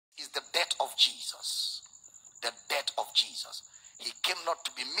the death of Jesus. The death of Jesus. He came not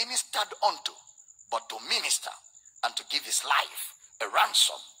to be ministered unto, but to minister and to give his life a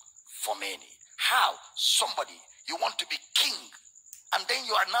ransom for many. How? Somebody, you want to be king, and then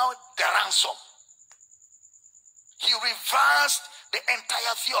you are now the ransom. He reversed the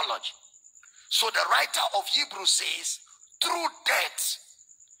entire theology. So the writer of Hebrews says, through death,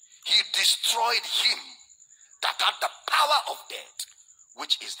 he destroyed him that had the power of death,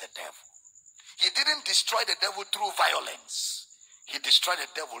 which is the devil. He didn't destroy the devil through violence. He destroyed the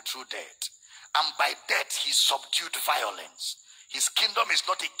devil through death. And by death, he subdued violence. His kingdom is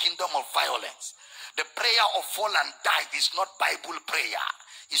not a kingdom of violence. The prayer of fall and die is not Bible prayer.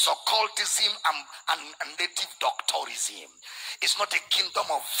 It's occultism and native doctorism. It's not a kingdom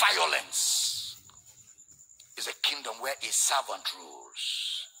of violence. It's a kingdom where a servant rules.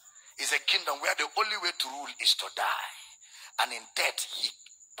 It's a kingdom where the only way to rule is to die. And in death, he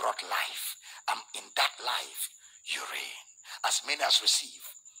brought life. And in that life, you reign. As many as receive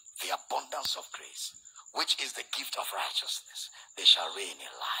the abundance of grace, which is the gift of righteousness, they shall reign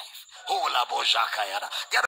in life.